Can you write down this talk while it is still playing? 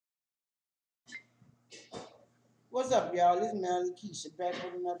What's up, y'all? This is Mel and Keisha back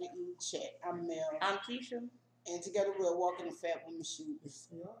with another eating chat. I'm Mel. I'm Keisha. And together we're walking the Fat Woman Shoes.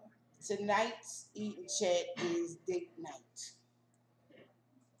 Tonight's eating chat is date night.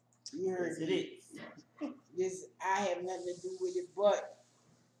 You heard Yes, it is. This I have nothing to do with it, but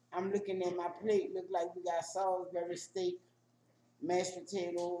I'm looking at my plate. Look like we got Salisbury steak, mashed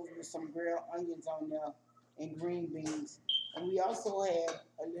potatoes with some grilled onions on there, and green beans. And we also have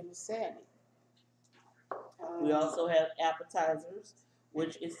a little salad. We also have appetizers,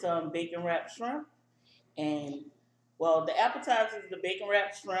 which is some bacon wrapped shrimp. And, well, the appetizer is the bacon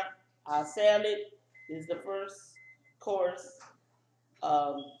wrapped shrimp. Our salad is the first course.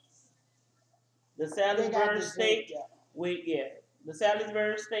 Um, the Salisbury steak the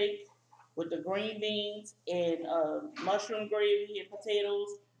Salisbury steak with the green beans and mushroom gravy and potatoes,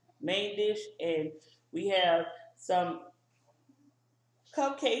 main dish. And we have some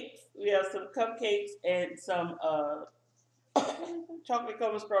cupcakes. We have some cupcakes and some chocolate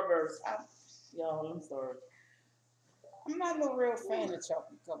covered strawberries. Y'all, I'm sorry. I'm not no real fan of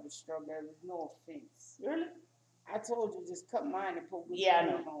chocolate covered strawberries. No offense. Really? I told you just cut mine and put whipped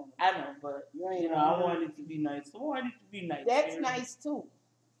cream on them. I know, but I wanted it to be nice. I wanted it to be nice. That's nice too.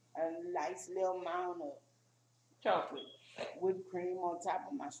 A nice little amount of chocolate, whipped cream on top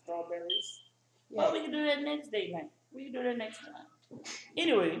of my strawberries. Yeah. Well, we can do that next day night. We can do that next time.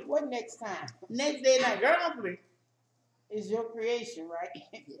 Anyway, what next time? Next day night, girl. Don't play. It's your creation, right?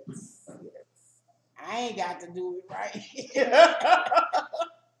 Yes. I ain't got to do it, right?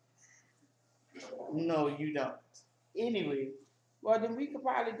 No, you don't. Anyway. Well, then we could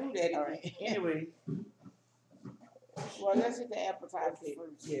probably do that. All right. Anyway. Well, let's hit the appetizer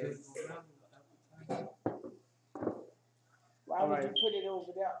first. Yes. Why would you put it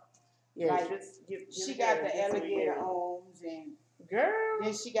over there? Yeah, like, she got the alligator arms and girl.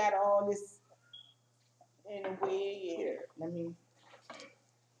 Then she got all this in the way. Yeah. Let me.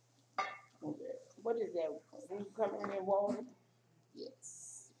 Okay. What is that? Food coloring in water?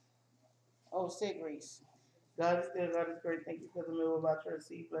 Yes. Oh, say grace. God is good, God is great. Thank you for the meal about your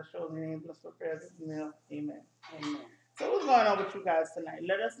receipt. Bless your holy name. Bless your prayers this meal. Amen. Amen. So what's going on with you guys tonight?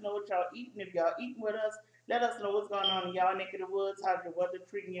 Let us know what y'all eating. If y'all eating with us, let us know what's going on in y'all neck of the woods. How's your weather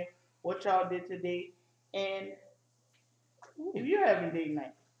treating you? What y'all did today? And if you're having date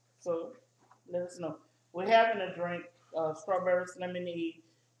night, so let us know. We're having a drink, strawberry lemonade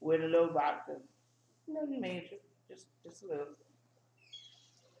with a little vodka. Nothing major, just a little.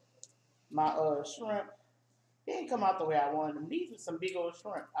 My shrimp didn't come out the way I wanted them. These are some big old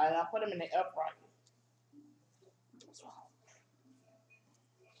shrimp. I put them in the air fryer. What's wrong?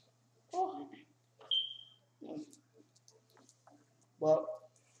 Oh. But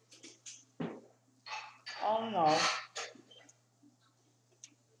I don't know.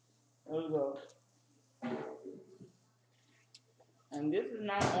 There we go. And this is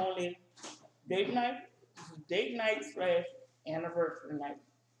not only date night, this is date night / anniversary night.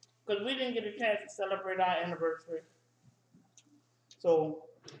 Because we didn't get a chance to celebrate our anniversary. So,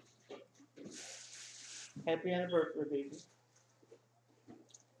 happy anniversary, baby.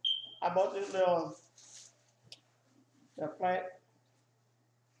 I bought this little plaque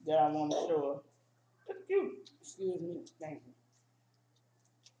that I want to show her. It's cute. Excuse me. Thank you.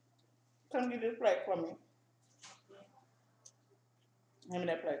 Come get this plaque for me. Hand me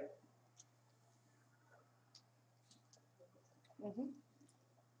that plaque.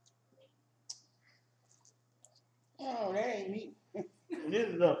 Oh, that ain't me. This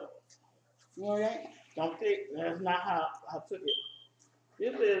is the. You know that? Don't think that's not how I took it.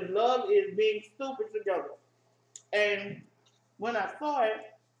 This is love is being stupid together. And when I saw it,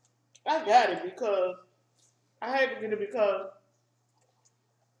 I got it because I had to get it because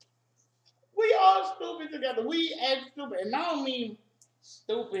we all stupid together. We act stupid. And I don't mean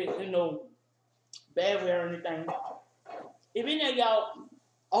stupid, bad way or anything. If any of y'all,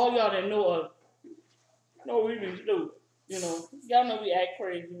 all y'all that know us, know we be stupid. Y'all know we act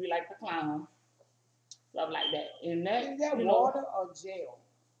crazy. We like to clown. Stuff like that. And that is that water or gel?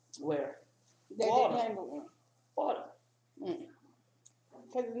 Where? That water. Water.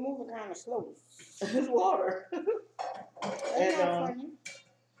 Because it's moving kind of slow. It's water. That's not funny.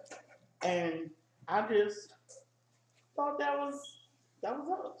 And I just thought that was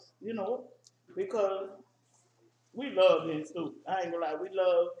us, because we love being stupid. I ain't gonna lie. We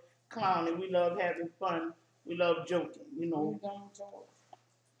love clowning. We love having fun. We love joking, We don't joke.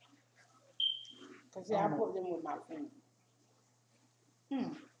 Because I put them with my food.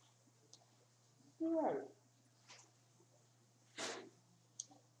 You're right.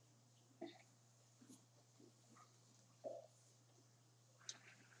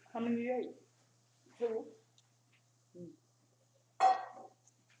 How many you ate? 2.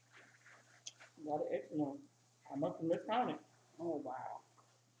 Got an extra one. I must have miscounted. Oh wow.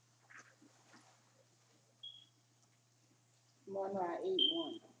 Well, no, I ate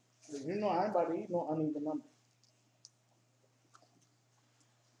one. You know I ain't about to eat no uneven number.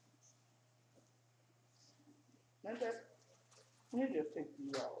 Let me just take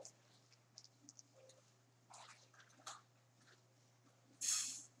these out.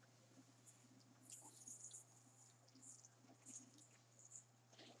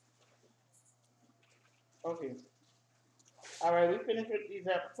 Okay. All right, we finished with these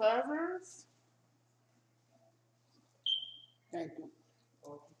appetizers. Thank you.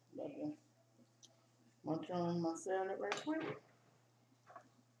 Okay, let me munch on my salad right quick.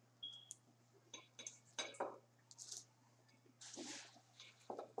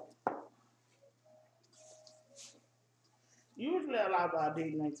 Usually a lot of our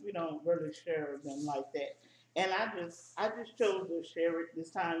date nights we don't really share them like that. And I just chose to share it this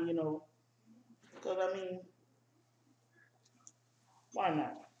time, because I mean, why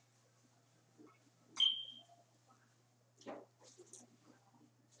not?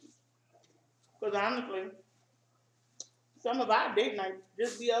 Because honestly, some of our date nights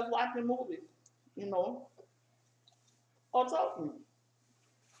just be us watching movies, you know, or talking.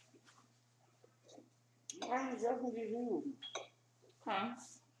 I definitely you. Huh?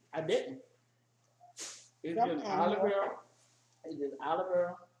 I didn't. It's just Sometimes, olive oil. It's just olive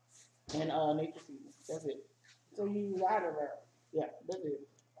oil and nature seasoning. That's it. so you use out of there. Yeah, that's it.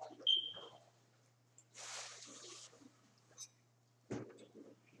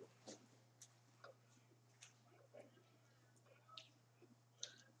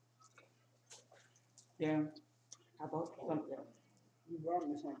 Then I bought something. You brought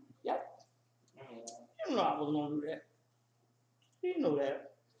me some. Yep. You know I was gonna do that. You know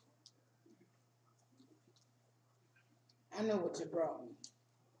that. I know what you brought me.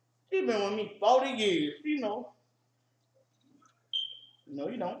 She been with me 40 years. You know. No,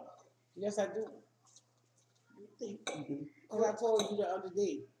 you don't. Yes, I do. You think you do. Because I told you the other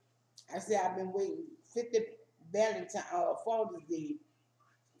day. I said I've been waiting 50 Valentine Father's Day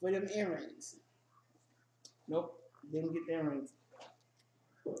for them earrings. Nope. Didn't get the earrings.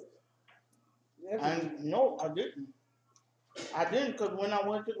 That's And no, I didn't. I didn't because when I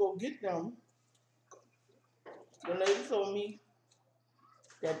went to go get them, the lady told me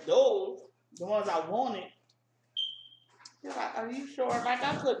that those, the ones I wanted, she's like, are you sure? Like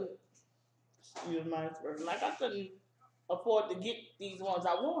I couldn't, excuse my expression, like I couldn't afford to get these ones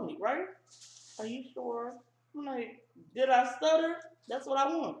I wanted, right? Are you sure? I'm like, did I stutter? That's what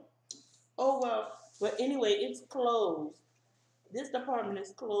I want. Oh well, but anyway, it's closed. This department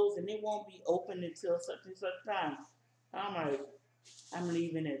is closed and it won't be open until such and such time. I'm like, I'm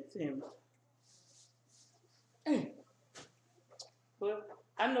leaving at 10. But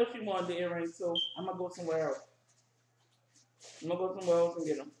I know she wanted the earrings, so I'm gonna go somewhere else. I'm gonna go somewhere else and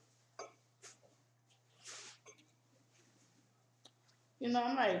get them.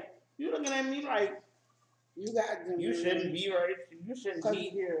 I'm like, you looking at me like you got them. you shouldn't be right. You shouldn't be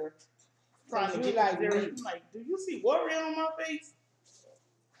here trying to get like these me. earrings. I'm like, do you see worry on my face?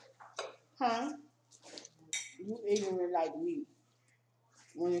 Huh? You ignorant like me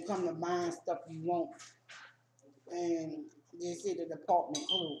when it come to buying stuff you want, and they say the department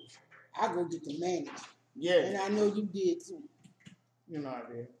closed. I go get the manager, Yeah. and I know you did too. You know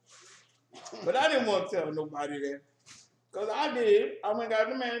I did. But I didn't want to tell nobody that. Because I did. I went and got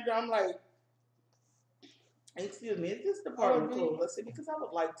the manager. I'm like, excuse me, is this department closed? I said, because I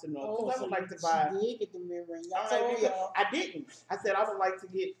would like to know. Because I would like to buy. She did get the earrings. I I'm told like, y'all. I didn't. I said, I would like to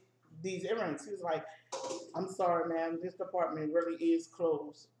get these earrings. He was like, I'm sorry, ma'am. This department really is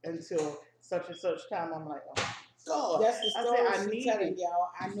closed until such and such time. I'm like, oh, God. That's the story I said, I she need telling it. y'all.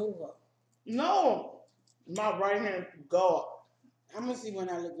 I know her. No. My right hand, God. I'm gonna see when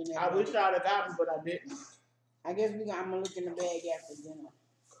I look in that. I wish I'd have gotten, but I didn't. I guess I'm gonna look in the bag after dinner.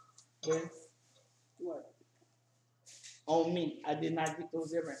 When? What? On me, I did not get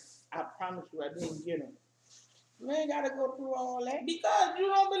those earrings. I promise you, I didn't get them. You ain't gotta go through all that. Because you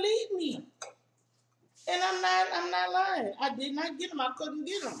don't believe me. And I'm not lying. I did not get them. I couldn't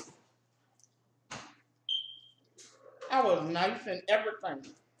get them. I was nice and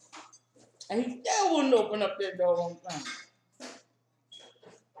everything. And he still wouldn't open up that door on time.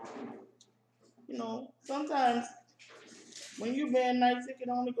 Sometimes when you being nice, it can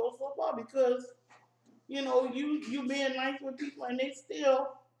only go so far because, you being nice with people and they still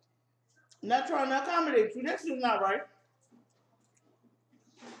not trying to accommodate you. That's just not right.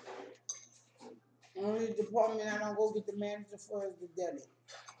 Only department I don't go get the manager for is the deli.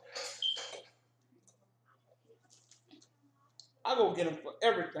 I go get them for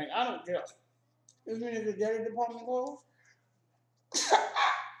everything. I don't care. Even if the dairy department closed?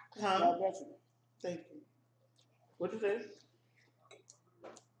 Huh? God bless you. Thank you. What you say?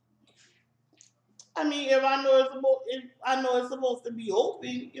 I mean, if I know it's supposed to be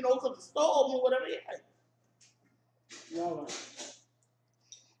open, you know, because the store open, whatever. Yeah. No,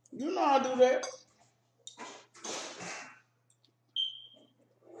 You know how to do that.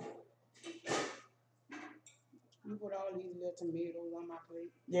 you put all these little tomatoes on my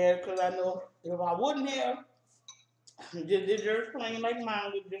plate. Yeah, because I know if I wouldn't have, just plain like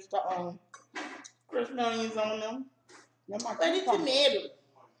mine with just the crushed onions on them. Now my But it's cucumbers. tomatoes.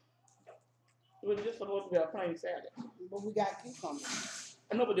 It was just supposed to be a plain salad. But we got cucumbers.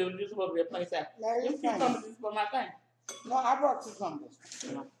 I know, but it was just supposed to be a plain salad. No, Them it's fine. cucumbers is for my thing. No, I brought cucumbers.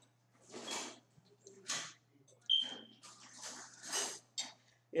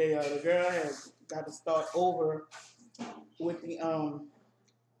 Yeah, the girl has got to start over with the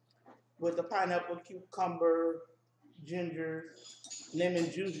pineapple, cucumber, ginger, lemon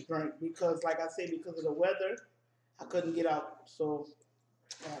juice drink because, like I said, because of the weather, I couldn't get out, so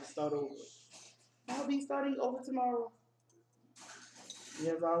I had to start over. I'll be starting over tomorrow.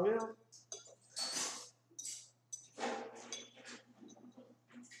 Yes, I will.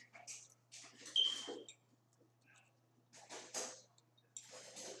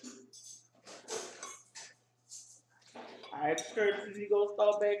 I asked Kurt if he gonna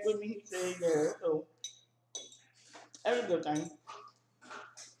start back with me. He said yeah, so that's a good thing.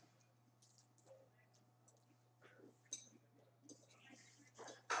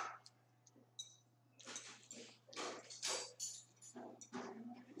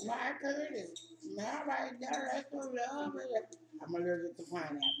 My Curtis. Now right there, that's what love is. I'm allergic to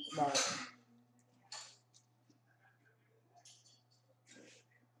pineapple. Right.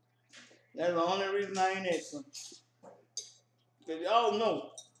 That's the only reason I ain't asking. Cause y'all know,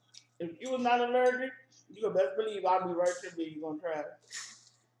 if you was not allergic, you can best believe I'll be right there. Then you gonna try it.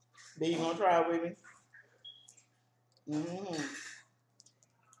 Then you gonna try it with me. Mm-hmm.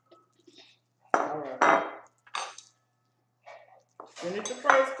 All right. Finish the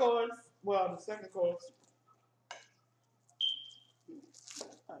first course. Well, the second course.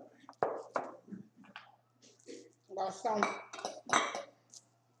 Got some.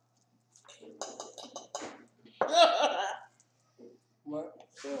 What?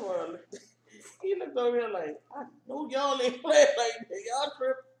 Sure. He looked over here like, I know y'all ain't playing like that. Y'all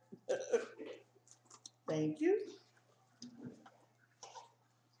trip. Thank you.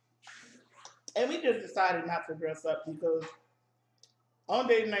 And we just decided not to dress up because on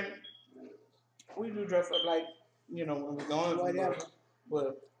date night, we do dress up like, you know, when we're going Whatever.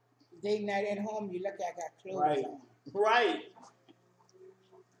 But Date night at home, you look like I got clothes right. on. Right.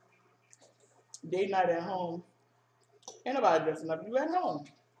 Date night at home. Ain't nobody dressing up. You at home,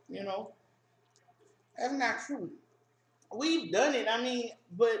 you know. That's not true. We've done it. I mean,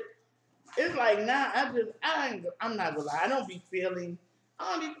 but it's like now I'm not gonna lie. I don't be feeling.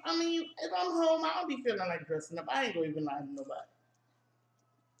 I mean, if I'm home, I don't be feeling like dressing up. I ain't gonna even lie to nobody.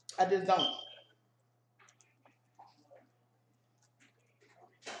 I just don't.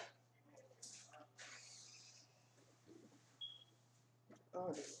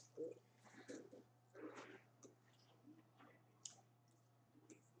 Oh,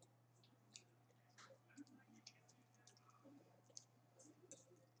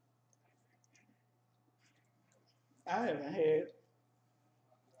 I haven't had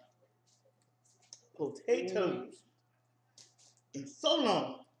potatoes in so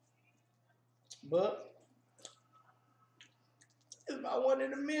long, but it's about one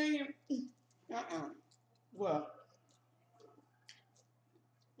in a million. Well,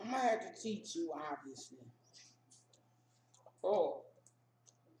 I'm gonna have to teach you, obviously. oh,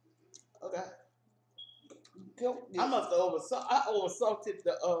 okay. Cook this. I must have oversalted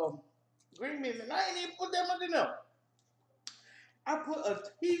the green beans, and I ain't even put that much in there. I put a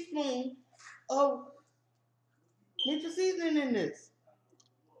teaspoon of nature seasoning in this.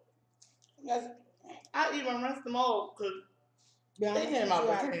 That's, I even rinsed them all because yeah, they came out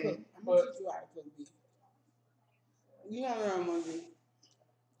the can. I'm gonna But teach you how to cook beef. You don't learn one day.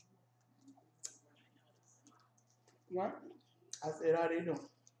 What? I said, how they doing?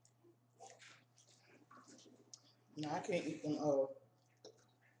 No, I can't eat them.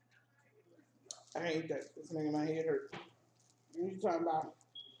 I can't eat that. It's making my head hurt. What you talking about?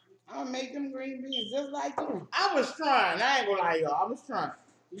 I'll make them green beans just like you. I was trying. I ain't gonna lie, y'all. I was trying.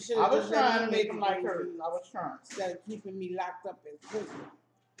 You should I have was just let trying me to make make them like green her. beans I was trying. instead of keeping me locked up in prison.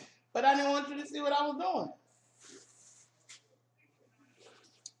 But I didn't want you to see what I was doing.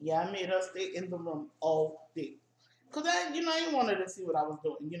 Yeah, I made her stay in the room all day. Because I didn't want her to see what I was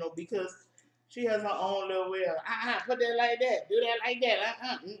doing, because She has her own little way of, put that like that, do that like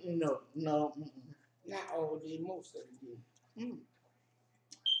that. No. Not all day, most of the day.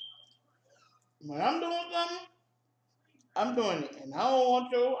 When I'm doing something, I'm doing it, and I don't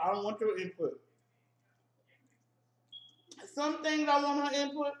want your input. Some things I want her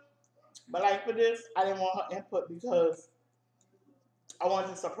input, but like for this, I didn't want her input because I wanted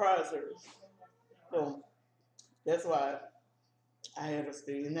to surprise her. So that's why I had to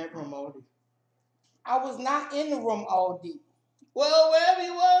stay in that room all day. I was not in the room all day. Well, wherever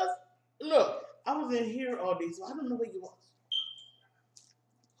you was, look, I was in here all day, so I don't know where you was.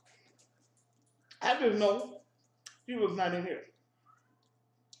 I just know she was not in here.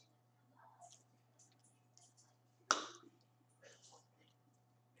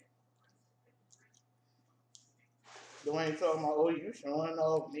 Dwayne talking about, oh, you showing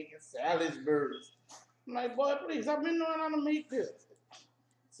off making Salisbury's. I'm like, boy, please, I've been knowing how to make this.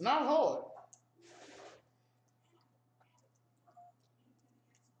 It's not hard.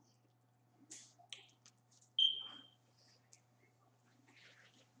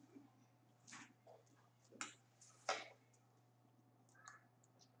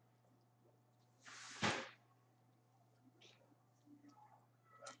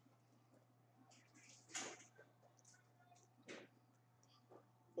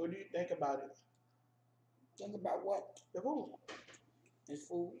 What do you think about it? Think about what? The food. It's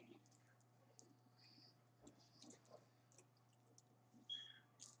food.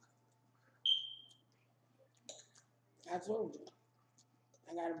 I told you.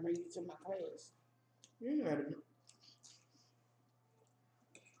 I gotta bring you to my class. You gotta.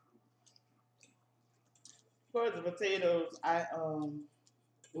 For the potatoes,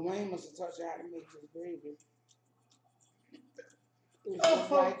 Dwayne must have taught you how to make this gravy. It's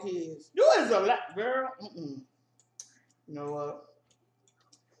just like his. You is a lot, girl. You know what?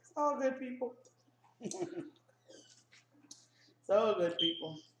 It's all good people. It's all good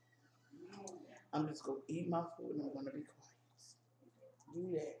people. I'm just gonna eat my food and I'm gonna be quiet.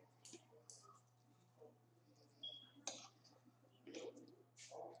 Do that.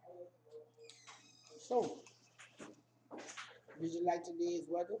 So, did you like today's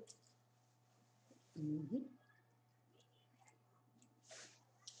weather? Mm-hmm.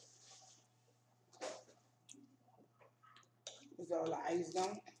 Is all the ice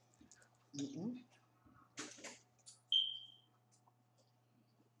gone? Mm-hmm.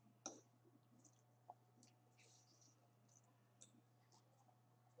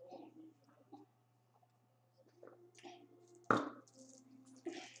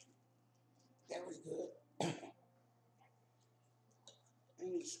 That was good. I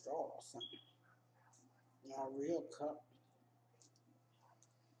need straw or something. Not a real cup.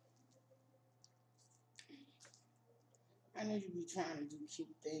 I know you be trying to do cute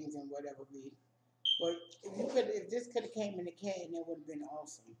things and whatever be, but if this could have came in a can, that would have been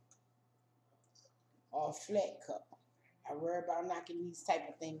awesome. Or a flat cup. I worry about knocking these type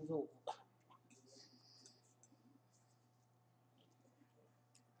of things over.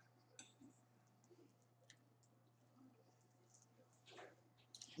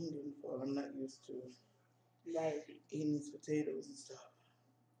 I'm not used to Like, eating these potatoes and stuff.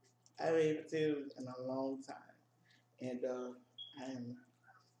 I haven't eaten potatoes in a long time, and I am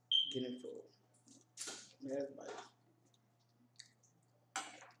getting full. That's bite.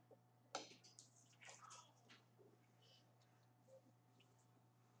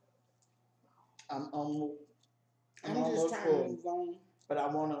 I'm almost, I'm I'm just almost trying to full, move on. but I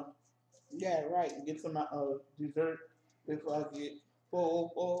wanna Yeah, right. get some dessert before I get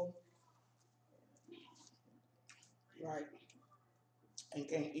full Right. and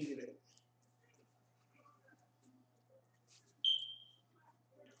can't eat it.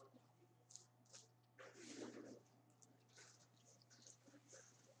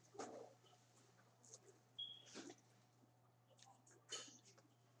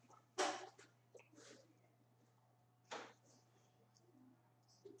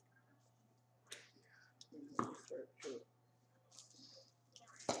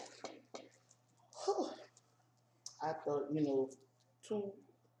 I thought, two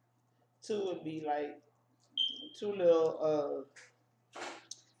two would be like two little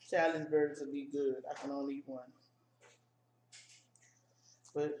Salisbury's would be good. I can only eat one,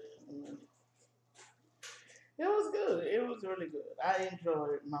 but it was good. It was really good. I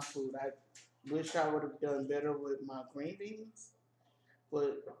enjoyed my food. I wish I would have done better with my green beans,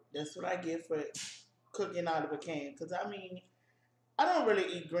 but that's what I get for cooking out of a can. Cause I mean, I don't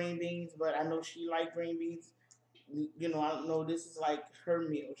really eat green beans, but I know she like green beans. I know this is like her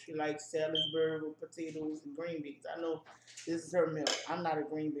meal. She likes Salisbury with potatoes and green beans. I know this is her meal. I'm not a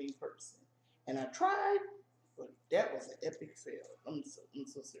green bean person. And I tried, but that was an epic fail. I'm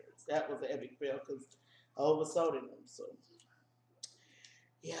so serious. That was an epic fail because I oversalted them. So,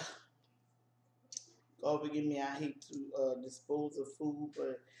 yeah. God forgive me, I hate to dispose of food,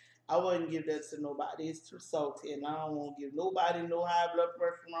 but I wouldn't give that to nobody. It's too salty, and I don't want to give nobody no high blood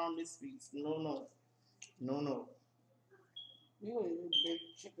pressure around this streets. No, no. No, no. You eat big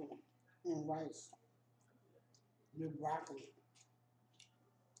chicken and rice with broccoli.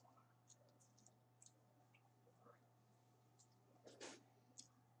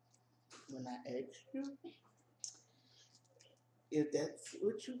 When I asked you if that's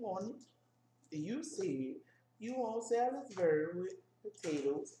what you wanted, you said you want Salisbury with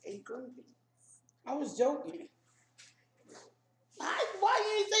potatoes and green beans. I was joking. Why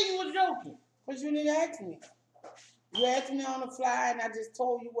you ain't say you was joking? Because you didn't ask me. You asked me on the fly and I just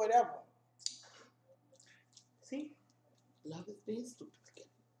told you whatever. See? Love is being stupid again.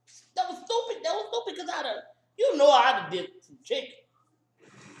 That was stupid. That was stupid because you know I did some chicken.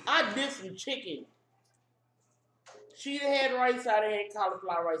 I did some chicken. She had rice, I had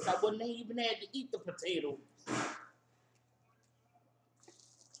cauliflower rice. I wouldn't even had to eat the potatoes.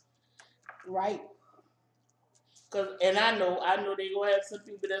 Right. And I know they gonna have some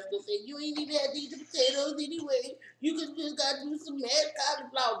people that's gonna say you ain't even had to eat the potatoes anyway. You can just gotta do some mashed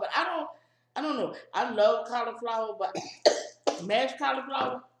cauliflower. But I don't know. I love cauliflower, but mashed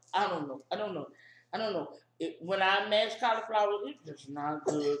cauliflower, I don't know. When I mash cauliflower, it's just not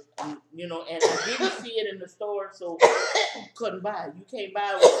good. And I didn't see it in the store, so couldn't buy it. You can't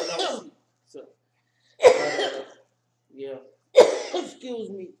buy what you don't see. So, yeah. Excuse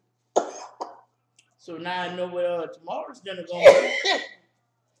me. So now I know what tomorrow's dinner gonna be.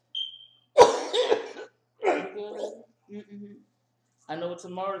 Mm-mm. I know what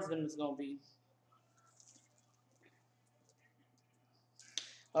tomorrow's dinner's gonna be.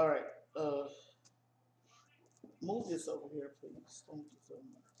 All right. Move this over here, please. Thank you so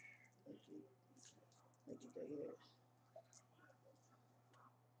much. Thank you. Thank you, Dad.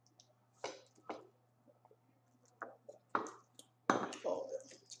 Oh,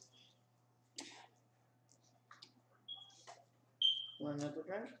 want another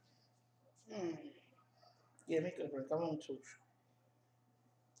drink? Yeah, make a drink. I want to.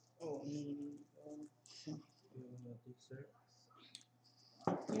 Oh,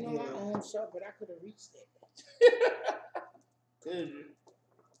 You know my own shop, but I could have reached it. Good.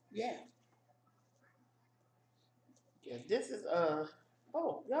 Yeah. Yeah, this is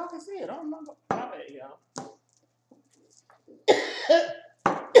oh, y'all can see it. I don't remember. My bad, y'all.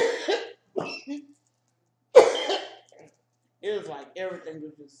 It was like everything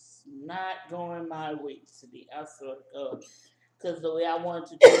was just not going my way today. I swear to God. Because the way I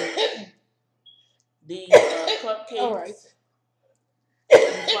wanted to do the cupcakes, all right.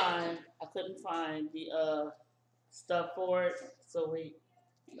 I couldn't find the stuff for it. So I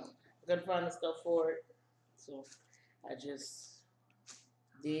couldn't find the stuff for it. So I just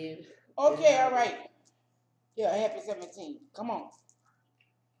did. Okay, all right. Yeah, happy 17. Come on.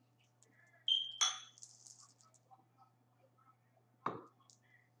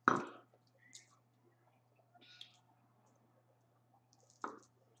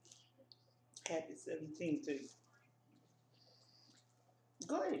 Happy 17 to you.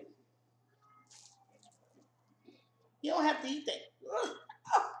 Go ahead. You don't have to eat that.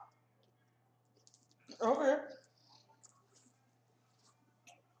 Okay.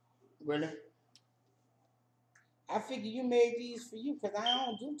 Really? I figure you made these for you because I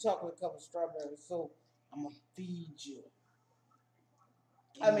don't do chocolate covered strawberries, so I'm gonna feed you.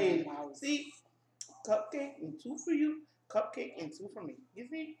 I mean, see, cupcake and 2 for you, cupcake and 2 for me. You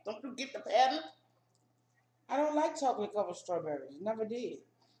see? Don't you get the pattern? I don't like chocolate covered strawberries. Never did.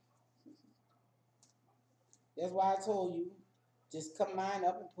 That's why I told you, just cut mine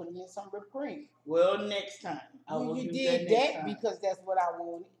up and put them in some whipped cream. Well, next time. You did that because that's what I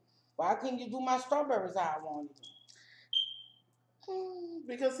wanted. Why couldn't you do my strawberries how I wanted them?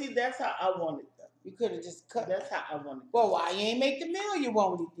 Because see, that's how I wanted them. You could have just cut. That's how I wanted them. Well, why you ain't make the meal you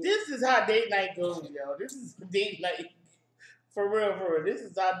wanted? This is how date night goes, y'all. This is date night. For real, for real. This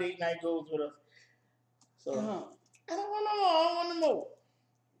is how date night goes with us. So, I don't want no more. I don't want no more.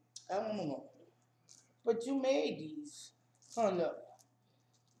 I don't want no more. But you made these. Oh, look.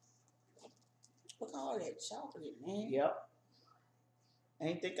 Look at all that chocolate, man. Yep. I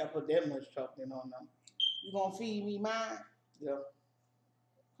ain't think I put that much chocolate on them. You gonna feed me mine? Yep.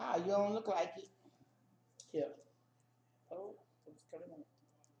 How? You don't look like it. Yeah. Oh, it's coming on.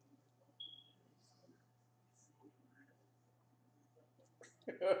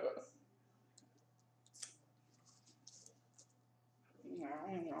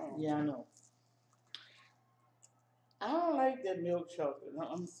 No. Yeah, I know. milk chocolate. No,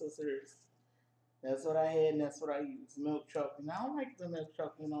 I'm so serious. That's what I had, and that's what I use. Milk chocolate. Now, I don't like the milk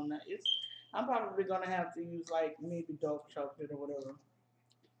chocolate on that. I'm probably gonna have to use like maybe dark chocolate or whatever,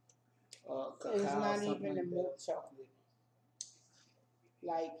 It's cacao, not something even the like that. milk chocolate.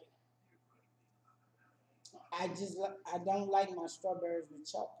 Like I don't like my strawberries with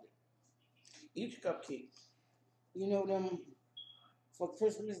chocolate. Each cupcake. You know them for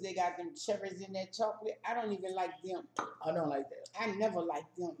Christmas they got them cherries in that chocolate. I don't even like them. I don't like that. I never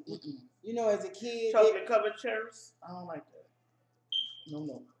liked them. Mm-mm. You know, as a kid, Chocolate covered cherries. I don't like that. No,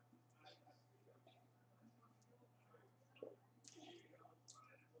 no.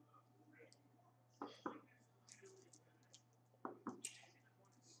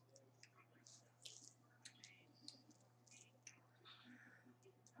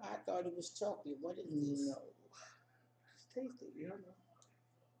 I thought it was chocolate. What is this? No. Just taste it. You don't know.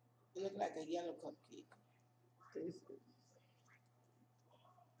 It looked like a yellow cupcake. Taste it.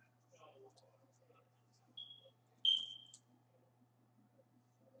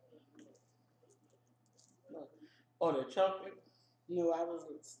 Look. Oh, the chocolate. You know, I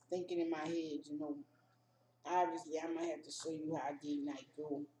was thinking in my head, you know, obviously I might have to show you how date night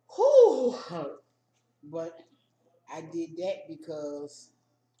go. Whew. But I did that because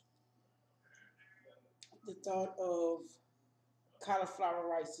the thought of cauliflower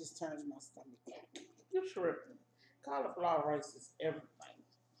rice just turns my stomach. You tripping. Cauliflower rice is everything.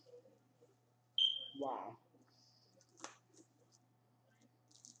 Wow.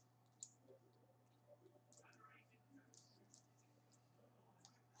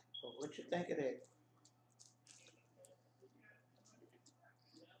 But what you think of that?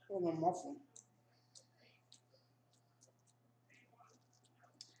 For a muffin.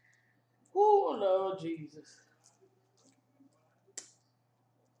 Oh, Lord Jesus.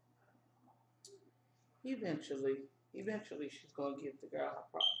 Eventually, she's gonna give the girl her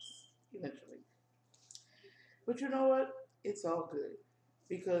props. Eventually. But you know what? It's all good.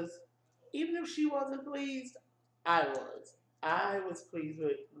 Because even if she wasn't pleased, I was. I was pleased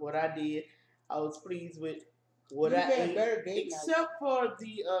with what I did. I was pleased with what You I been a ate. better date night. Except for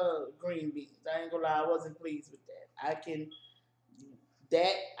the green beans. I ain't gonna lie, I wasn't pleased with that. I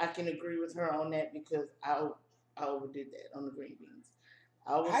can agree with her on that because I overdid that on the green beans.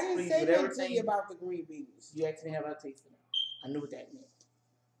 I was I didn't pleased say with nothing to you everything. about the green beans. You asked me how I tasted them. I knew what that meant.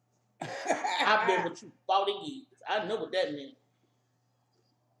 I've been with you 40 years. I know what that meant.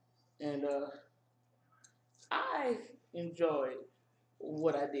 And I enjoyed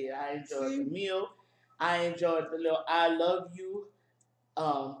what I did. I enjoyed the meal. I enjoyed the little I love you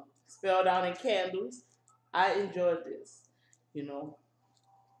spelled out in candles. I enjoyed this. You know,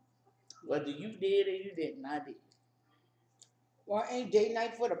 whether you did or you didn't, I did. Well, ain't date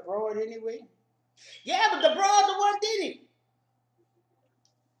night for the broad anyway? Yeah, but the broad the one did it.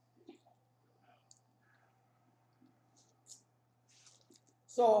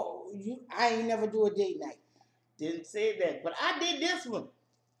 So I ain't never do a date night. Didn't say that, but I did this one.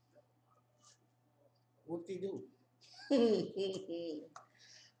 What they do?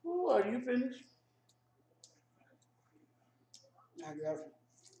 Ooh, are you finished? I guess.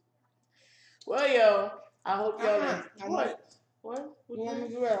 Well, yo, I hope y'all. What? What? You want me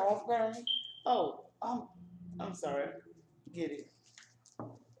to do that off camera? Oh, I'm sorry. Get it.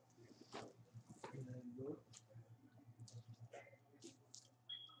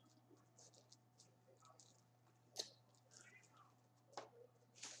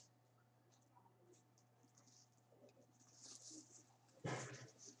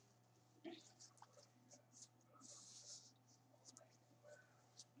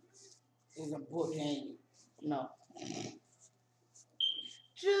 It's a book, ain't it? No.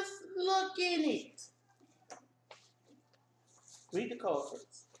 Just look in it. Read the card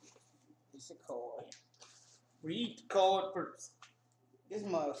first. It's a card. Read the card first. This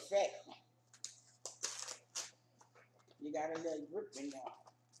mug fat. You gotta let it grip in there.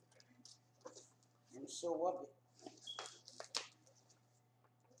 And show up it.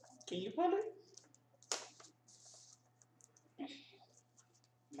 Can you pull it?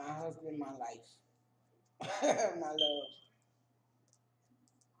 My husband, my life. My love.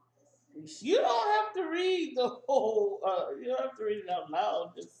 You don't have to read the whole. You don't have to read it out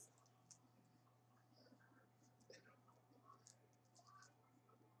loud. Just.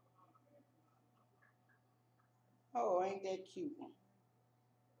 Oh, ain't that cute?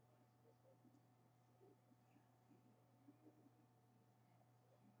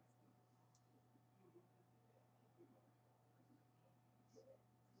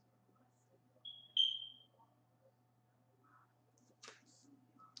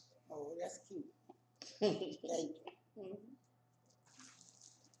 Oh, that's cute. Thank you.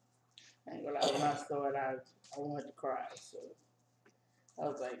 I ain't gonna lie, when I saw it, I wanted to cry. So I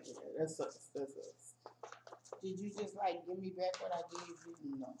was like, yeah, that sucks. That sucks. Did you just like give me back what I gave you?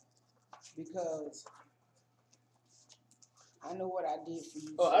 No, because I know what I did for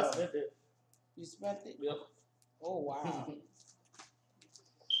you. Oh, so. I spent it. You spent it? Yep. Oh wow.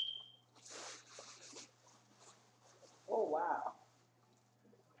 Oh wow.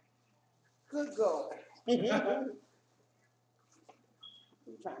 Good going. You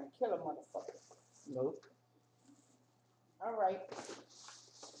trying to kill a motherfucker. Nope. All right.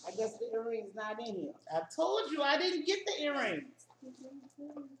 I guess the earring's not in here. I told you I didn't get the earrings.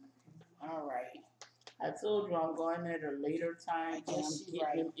 All right. I told you I'm going at a later time and I'm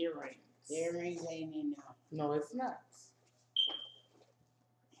getting them earrings. The earrings ain't in now. No, it's not.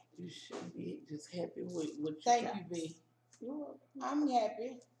 You should be just happy with what you Thank got. you, B. You're welcome. I'm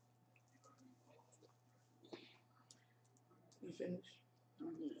happy. You finished?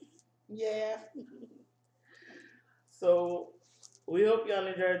 Yeah. So we hope y'all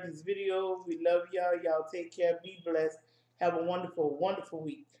enjoyed this video. We love y'all. Y'all take care. Be blessed. Have a wonderful, wonderful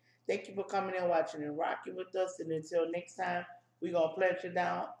week. Thank you for coming and watching and rocking with us. And until next time, we're going to plant you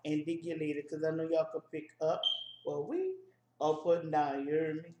down and dig you later because I know y'all can pick up what we are putting down. You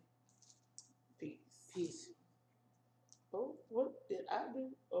hear me? Peace. Peace. Oh, what did I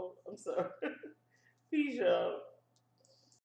do? Oh, I'm sorry. Peace, y'all.